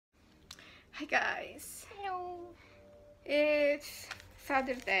Hi guys. Hello. It's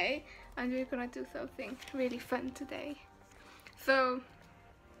Saturday and we're gonna do something really fun today. So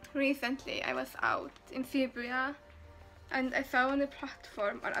recently I was out in Shibuya and I saw on the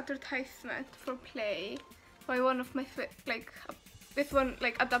platform an advertisement for play by one of my play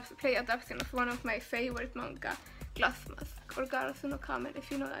adaptation of one of my favorite manga, Glass Mask or Garasu no Kamen, if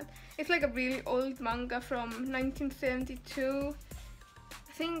you know that. It's like a really old manga from 1972.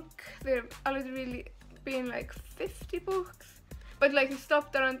 I think there already really been like 50 books, but like it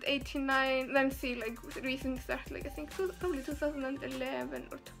stopped around 89, then see like recently started like I think probably 2011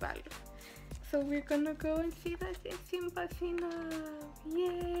 or 12. So we're gonna go and see that in Sympathy now.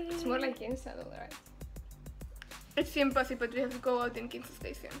 Yay! It's more like inside, right? It's Sympathy, but we have to go out in Ginza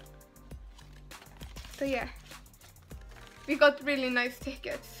Station. So yeah, we got really nice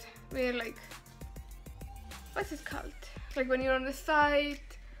tickets. We're like, what's it called? Like when you're on the side,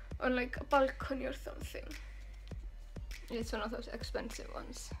 on like a balcony or something. It's one of those expensive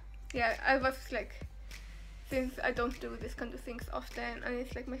ones. Yeah, I was like, since I don't do this kind of things often, and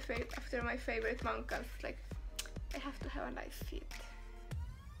it's like my after my favorite mangas, like I have to have a nice seat.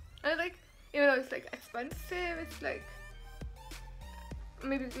 And like, even though it's like expensive, it's like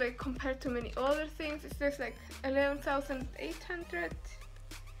maybe like compared to many other things, it's just like 11,800.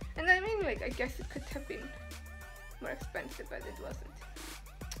 And I mean, like I guess it could have been more expensive, but it wasn't.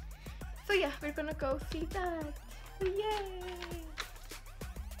 So yeah, we're gonna go see that. Yay!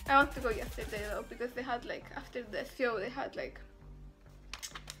 I want to go yesterday though, because they had like after the show they had like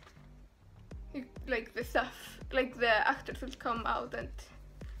the stuff, like the actors would come out and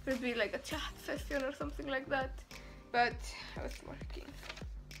there would be like a chat session or something like that, but I was working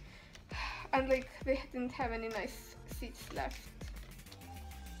and like they didn't have any nice seats left,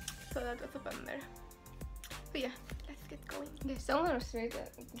 so that was a bummer. But yeah, let's get going. There's someone else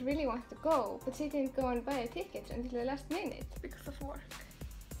really wants to go, but she didn't go and buy a ticket until the last minute. Because of work.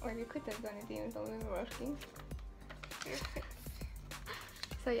 Or you could have done it even though we were working. Yes.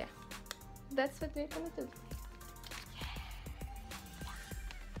 So yeah, that's what we're gonna do.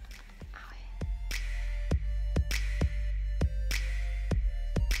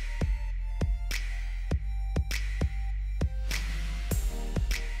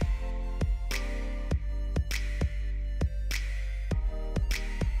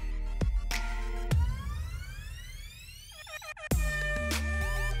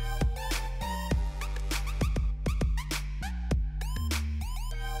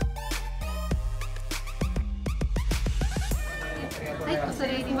 So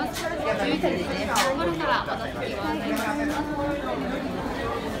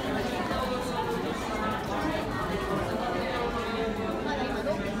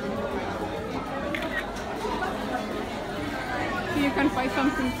you can buy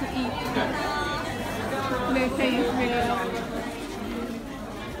something to eat. They say it's really low.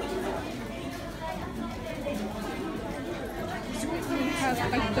 We have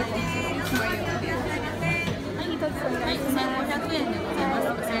vegetables, it's my idea. はい、1500円でございます。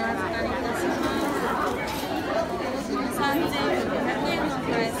ご清預かりいたします。3500円のお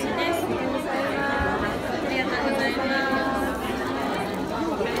返しです。ありがとうございます。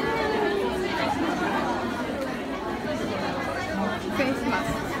Face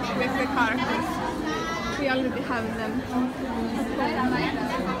masks with the characters. We already have them.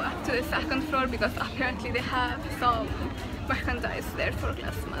 Go up to the second floor because apparently they have some merchandise there for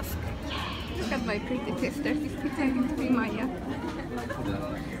Glass Mask. Look at my pretty sister, she's pretending to be Maya.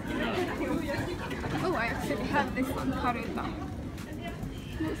 Oh, I actually have this on Karita.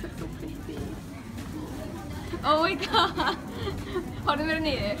 Those are so pretty. Oh my god! Har du varit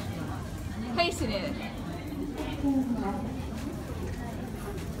ner? Hej ner.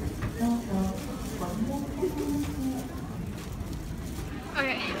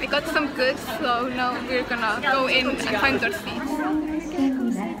 Okay, we got some goods, so now we're gonna go in and find our seats.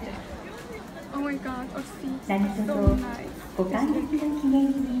 Oh my god, our seats are so nice. Oh my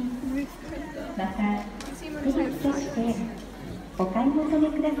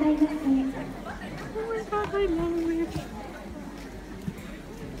god, I love it.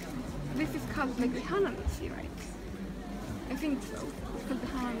 This is called like the Hanamichi, right? I think so. It's called the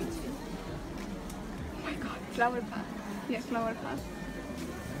Hanamichi. Oh my god, flower path. Yeah, flower path.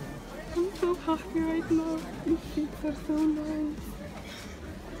 I'm so happy right now. These seats are so nice.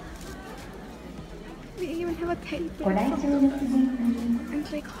 We even have a table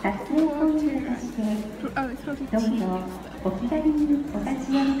and like hot water. Oh, it's probably tea and stuff.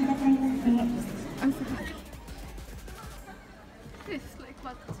 I'm so happy. This is like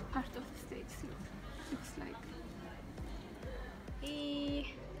what part of the stage looks like.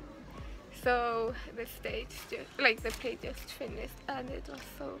 So the stage, like the play just finished and it was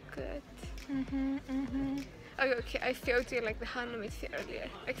so good. Okay, I showed you like the Hanamichi earlier,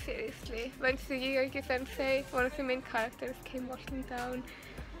 like seriously. When the Yoyogi sensei, one of the main characters, came walking down,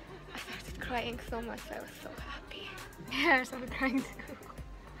 I started crying so much, I was so happy. Yeah, I started crying too.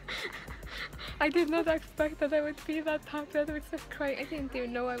 I did not expect that I would be that happy that I would start crying. I didn't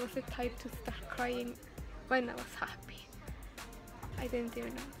even know I was the type to start crying when I was happy. I didn't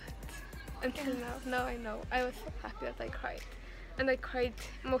even know that until now. Now I know. I was so happy that I cried. And I cried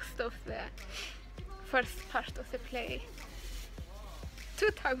most of the first part of the play. 2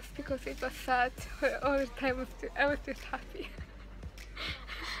 times because it was sad. All the time I was just happy.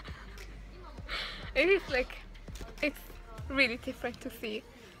 It is like, it's really different to see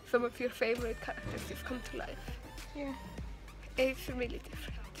some of your favorite characters just come to life. Yeah. It's really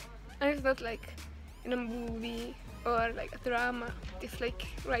different. And it's not like in a movie or like a drama, it's like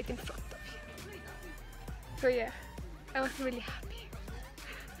right in front of you. So yeah, I was really happy.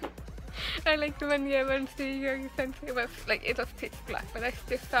 I like when the Yoyogi sensei was like, it was pitch black, but I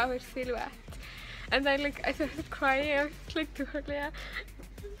just saw her silhouette. And I started crying. I was like to her, yeah,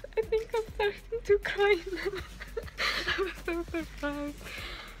 I think I'm starting to cry now. I was so surprised.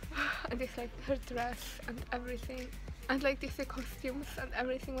 And it's like her dress and everything. And like the costumes and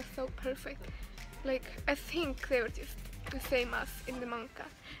everything was so perfect. Like, I think they were just the same as in the manga.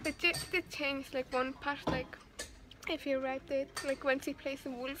 They did change like one part, like if you read it, like when she plays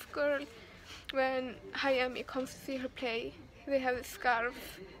the wolf girl, when Hayami comes to see her play, they have the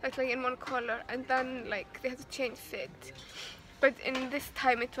scarf that's like in one color, and then like they have to change it. But in this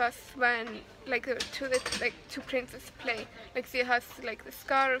time it was when like there were two princesses play. Like she has like the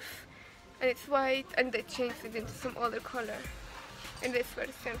scarf and it's white, and they changed it into some other color in this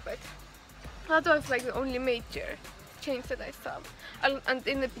version. But that was like the only major change that I saw. And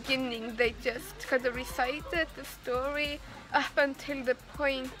in the beginning they just kind of recited the story up until the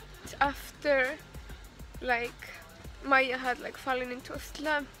point after like Maya had like fallen into a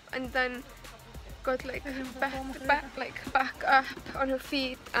slump and then got like back up on her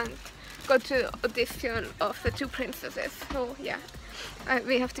feet and got to the audition of the 2 princesses. So yeah,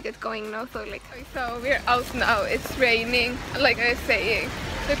 we have to get going now. So we're out now. It's raining. Like I was saying,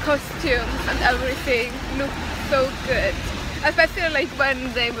 the costumes and everything look so good. Especially like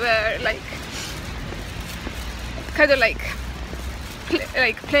when they were like kind of like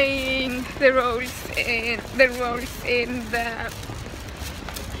playing the roles in the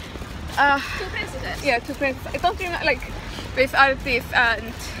 2 princesses? Yeah, 2 princesses. I don't remember, like with artists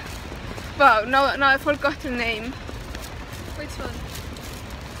and wow, now I forgot her name. Which one?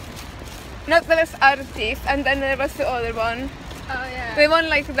 Not there was artist and then there was the other one. Oh yeah. The one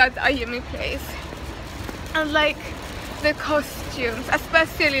like that Ayumi plays. And like the costumes,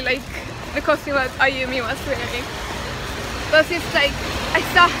 especially like the costume that Ayumi was wearing, was just like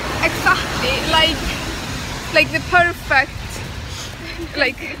exactly like the perfect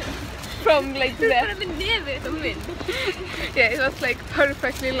like from like the yeah, it was like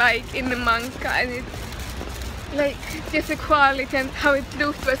perfectly like in the manga, and it's like just the quality and how it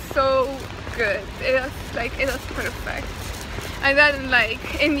looked was so good. It was perfect. And then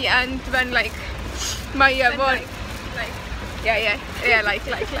like in the end when like Maya won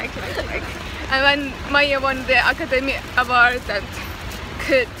and when Maya won the Academy Award and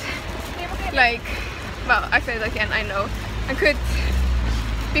could like, well, I said it again, I know, and could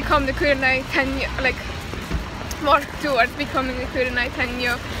become the Kurenai Tenyo, like more towards becoming the Kurenai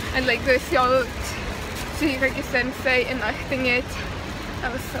Tenyo, and like they showed Shinagawa sensei enacting it. I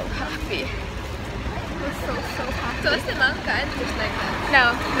was so happy. I was so happy. So is the manga ended like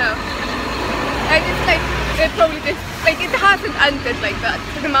that? No. I just like, it probably just, like it hasn't ended like that.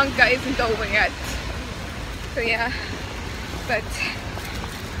 The manga isn't over yet. So yeah, but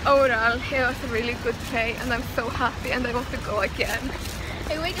overall it was a really good play and I'm so happy and I want to go again.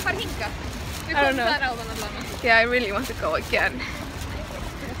 Hey, we can hinga. I don't know. Yeah, I really want to go again.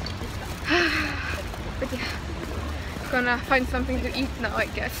 But yeah, gonna find something to eat now, I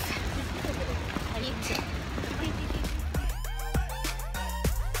guess. Eat.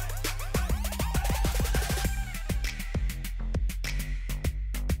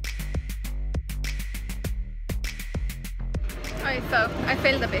 Alright, so I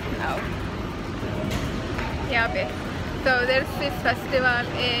failed a bit now. Yeah, a bit. So there's this festival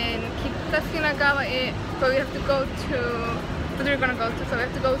in Shinagawa, but we have to go to, what we're gonna go to, so we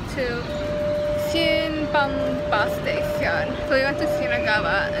have to go to Shinagawa station. So we went to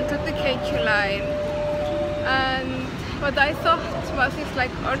Shinagawa and took the KQ line, and what I thought was just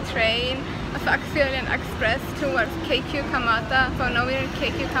like our train was actually an express towards KQ Kamata. So now we're in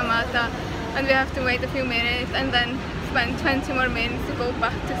KQ Kamata and we have to wait a few minutes and then spend 20 more minutes to go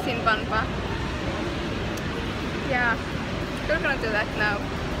back to Sinbanba. Yeah, we're gonna do that now.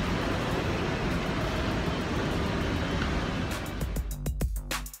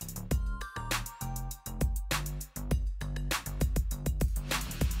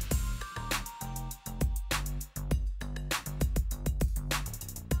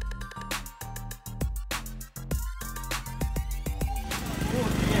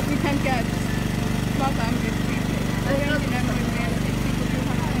 We can get bottom with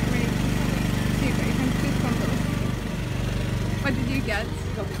you can choose from those. What did you get?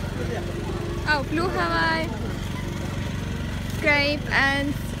 Oh, blue Hawaii, grape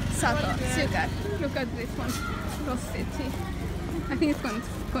and sato, sugar. Look at this one, rosity. I think it's going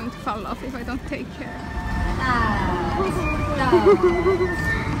to fall off if I don't take care. Oh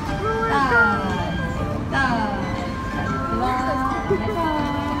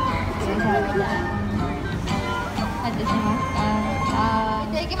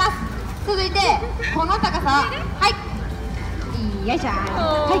続いてこの高さ、はい、よいしょ、は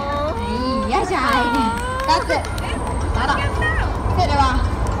い、よいしょ、ラスト、あら、それでは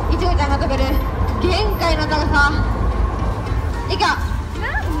いちごちゃんが飛べる限界の高さ、いいか、は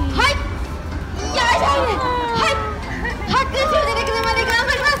い、よいしょ、はい、拍手で出てくるまで頑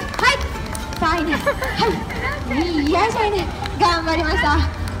張ります、はい、さあいいね、はい、よいしょいね、頑張りました、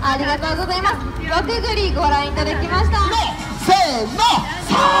ありがとうございます、6ぐりご覧いただきました。せーの、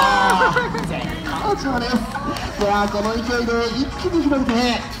さあ絶好調です。ではこの勢いで一気に広げ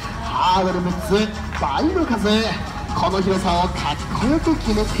てハードル6つ倍の数、この広さをかっこよく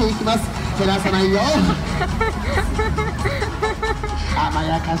決めていきます。減らさないよ甘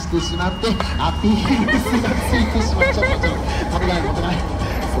やかしてしまってアピールスがついてしまっちゃった。持てない持てない、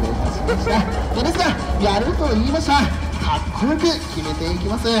失礼いたしました。ですがやると言いました、かっこよく決めていき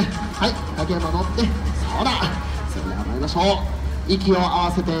ます。はい、竹山乗って、そうだ、それでは参りましょう。息を合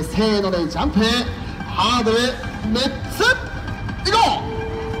わせてせーのでジャンプ、ハードル6ついこ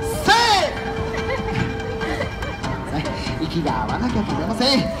う、せー息が合わなきゃ飛べま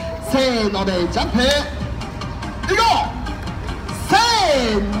せん。せーのでジャンプいこう、せ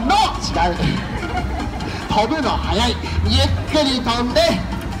ーの、違う飛ぶの早い、ゆっくり飛んで、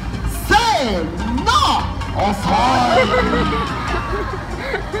せーの、遅い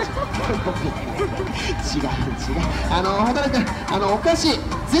違う、蛍君、おかしい、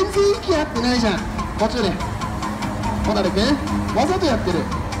全然息合ってないじゃん。途中で蛍君わざとやってる、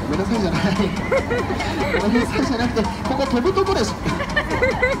ごめんなさいじゃないごめんなさいじゃなくて、ここ飛ぶとこでしょごめん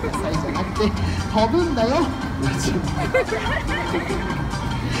なさいじゃなくて飛ぶんだよ失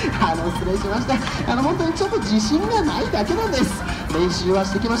礼しました。本当にちょっと自信がないだけなんです。練習は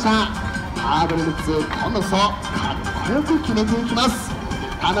してきました。ハードル6つ今度こそかっこよく決めていきます。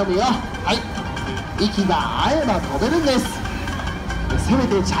頼むよ。はい、息が合えば飛べるんです。せめ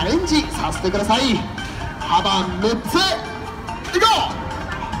てチャレンジさせてください。幅6ついこう、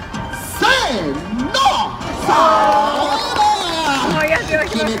せーの、そうだ、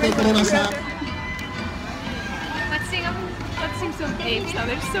決めてくれました。Watching some apes now,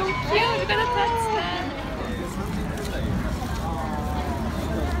 they're so cute, we're gonna touch them.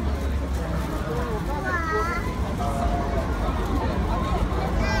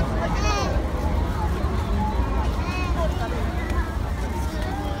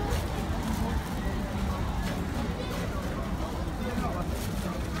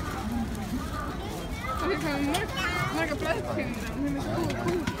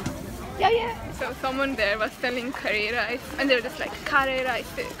 Yeah. So someone there was selling curry rice, and they were just like curry rice,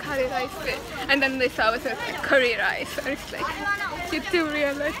 and then they saw us as like curry rice, and it's like you do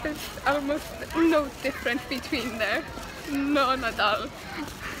realize there's almost no difference between there, none at all.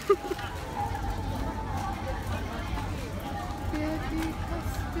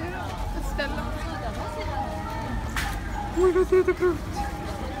 Oh my god, there's a fruit.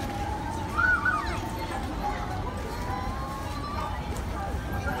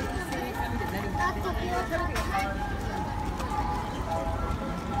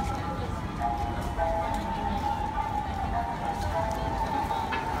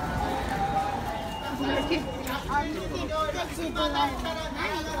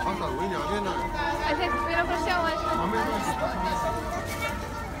 I think we don't show it.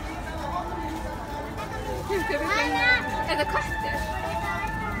 Är det katter?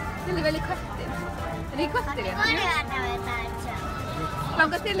 Det är väldigt katter. Det är katter igen.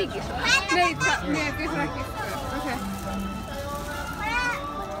 Langar det ligger så? Nej, det är faktiskt. Okej.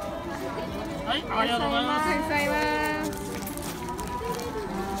 Hej,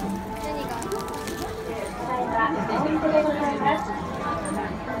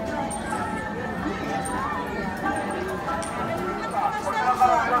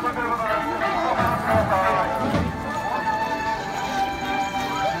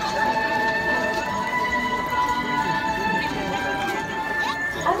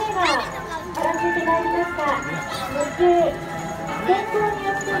 に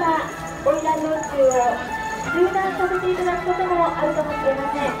よっては花魁道中を中断させていただくこともあるかもしれ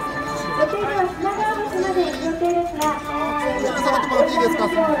ません。予定では品川橋まで行く予定ですが、花魁道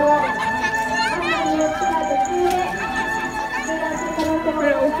の案内によっては途中で中断する可能性もあ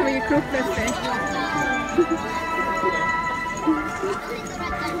ります。också mycket kroppsvätska.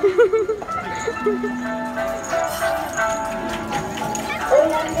 花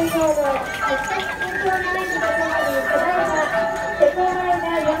魁道場の出席進行の合図とともに、ただいま瀬戸前田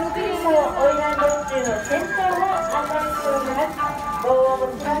4組の花魁道中の先頭を案内しております。棒を持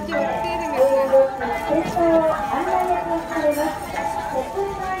ちまして花魁道中の先頭を案内役をされます。瀬戸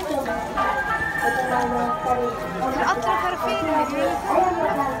前と申します。瀬戸前のお二人、本日は綾野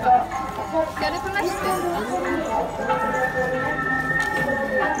さんとJa, det får nästa.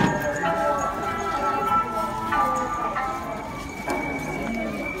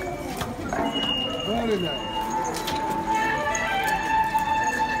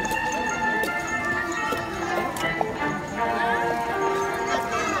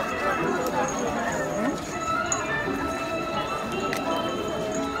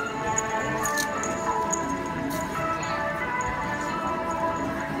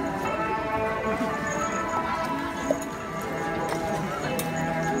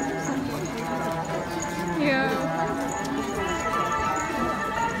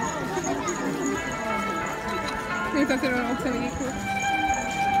 Jag tror att också mycket coolt.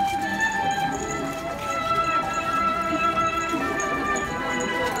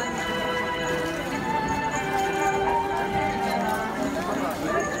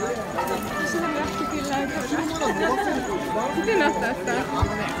 Det är något detta.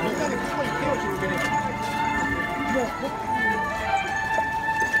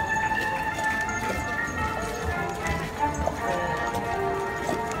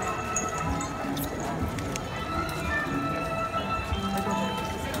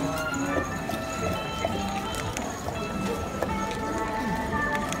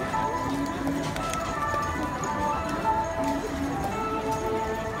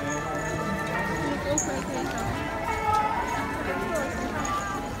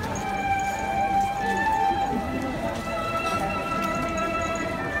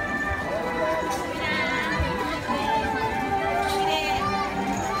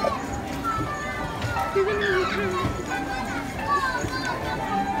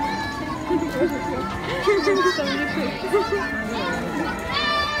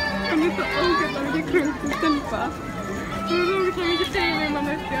 Kan du inte orka ta mycket klokt istället va? Du har roligt så mycket tid med man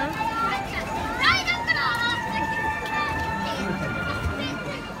älskar.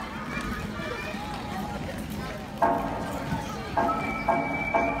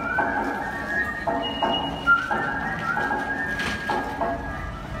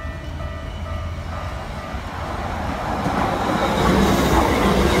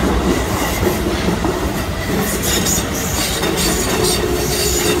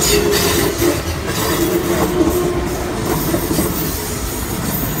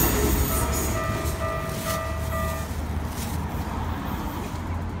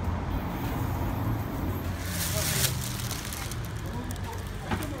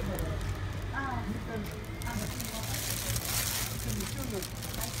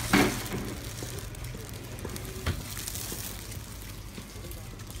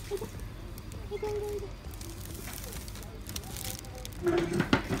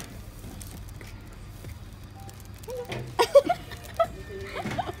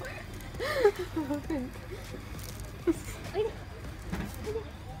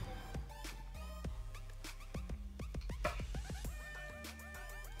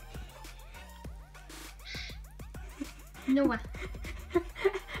 Noa.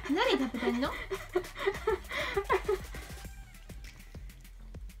 何食べてんの?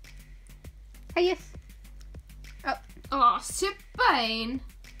 Ah, yes. Åh, suppain!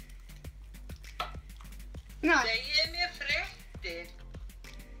 No. Säg mig fräktigt.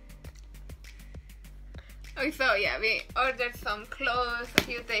 Okay, so yeah, we ordered some clothes a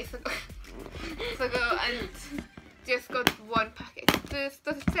few days ago, and just got one package.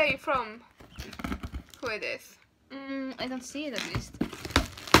 Does it say from who it is? I don't see it at least.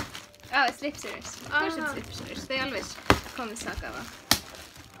 Oh, it's lip series. Of course it's lip series. They always come with Asagaya.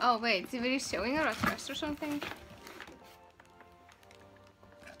 Oh wait, were you showing her a dress or something?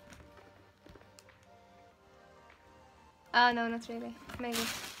 Oh no, not really. Maybe.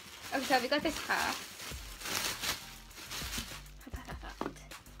 Okay, so we got this hat.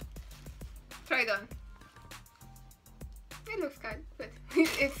 Try it on. It looks kind of good.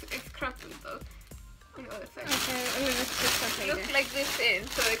 It's crumpled though. On the other side. Okay, let's put something Look like this in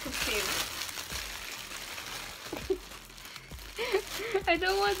so I can see it. I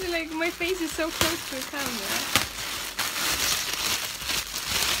don't want to, like, my face is so close to the camera.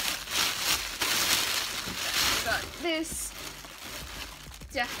 Got this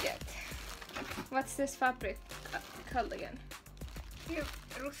jacket. What's this fabric called again?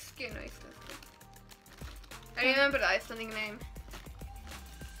 Ruskin Icelandic. I remember the Icelandic name.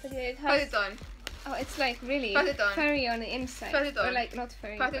 But yeah, it Put has. it on. Oh, it's like really Put it on. furry on the inside. Put it Or on. like not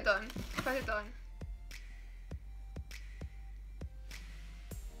furry. Put it but- on. Put it on.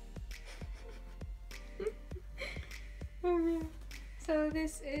 So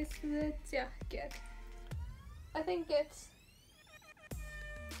this is the jacket. I think it's,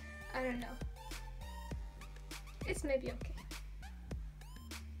 I don't know. It's maybe okay.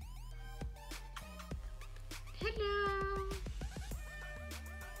 Hello.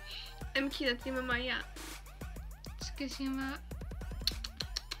 I'm Kira Maya. Tsukishima.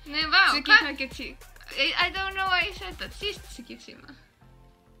 Ne, wow. Tsukitakechi. I don't know why I said that. She's Tsukishima.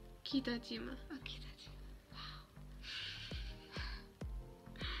 Kitajima. Oh, Kitajima.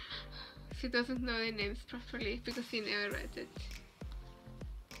 She doesn't know the names properly because she never read it.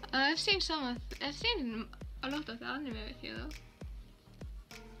 I've seen I've seen a lot of the anime with you though.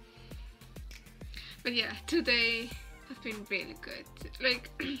 But yeah, today has been really good.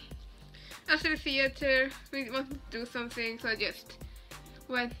 Like, after the theater, we wanted to do something, so I just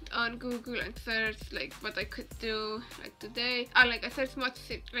went on Google and searched like what I could do like today. I searched much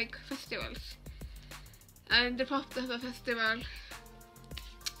like festivals, and there popped up a festival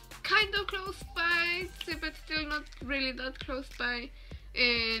kind of close by, but still not really that close by,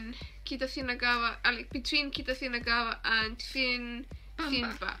 in Shinagawa, like between Shinagawa and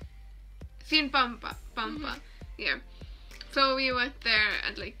Bamba. Yeah. So we went there,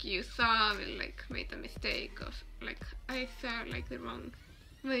 and like you saw, we like made a mistake of like I saw like the wrong,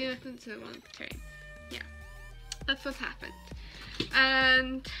 we went into the wrong train. Yeah, that's what happened.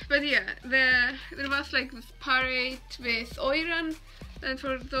 And but yeah, there was like this parade with Oiran, and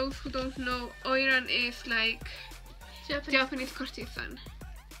for those who don't know, Oiran is like Japanese courtesan,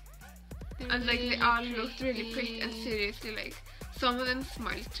 and like they all looked really pretty and seriously, like some of them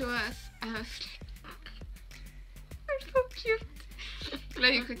smiled to us, and I was like, they're so cute.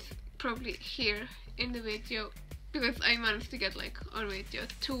 Like you could probably hear in the video, because I managed to get like on video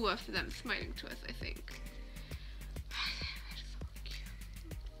 2 of them smiling to us, I think. They're so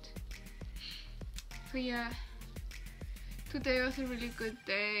cute. So yeah, today was a really good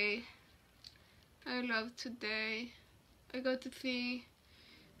day. I love today. I got to see.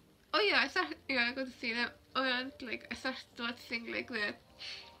 Oh yeah, I got to see them. Oh, and like I started watching like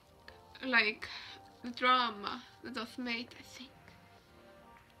the drama that was made, I think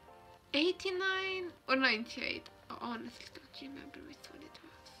 89 or 98. I honestly don't remember which one it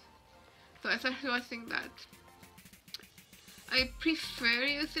was. So I started watching that. I prefer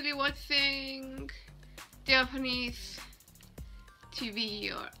usually watching Japanese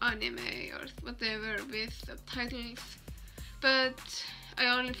TV or anime or whatever with subtitles, but I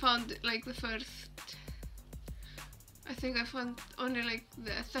only found like the first, I think I found only like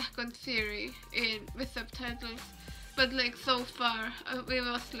the second series with subtitles, but like so far we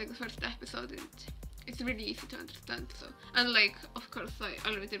watched like the first episode and it's really easy to understand. So, and like of course I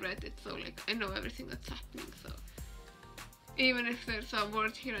already read it, so like I know everything that's happening, so even if there's a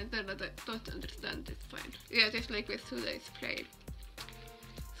word here and there that I don't understand, it's fine. Yeah, just like with today's play.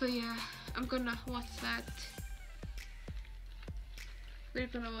 So yeah, I'm gonna watch that. We're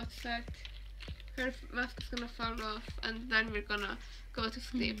gonna watch that. Her mask is gonna fall off, and then we're gonna go to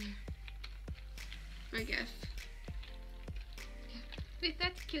sleep. I guess. Yeah. Wait,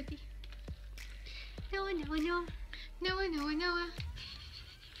 that's cutie. Noa.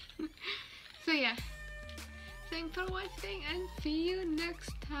 So yeah. Thanks for watching, and see you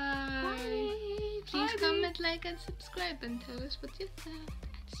next time. Bye. Please comment, like, and subscribe, and tell us what you thought.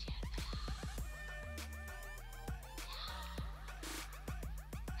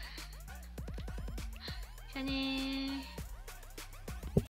 And share.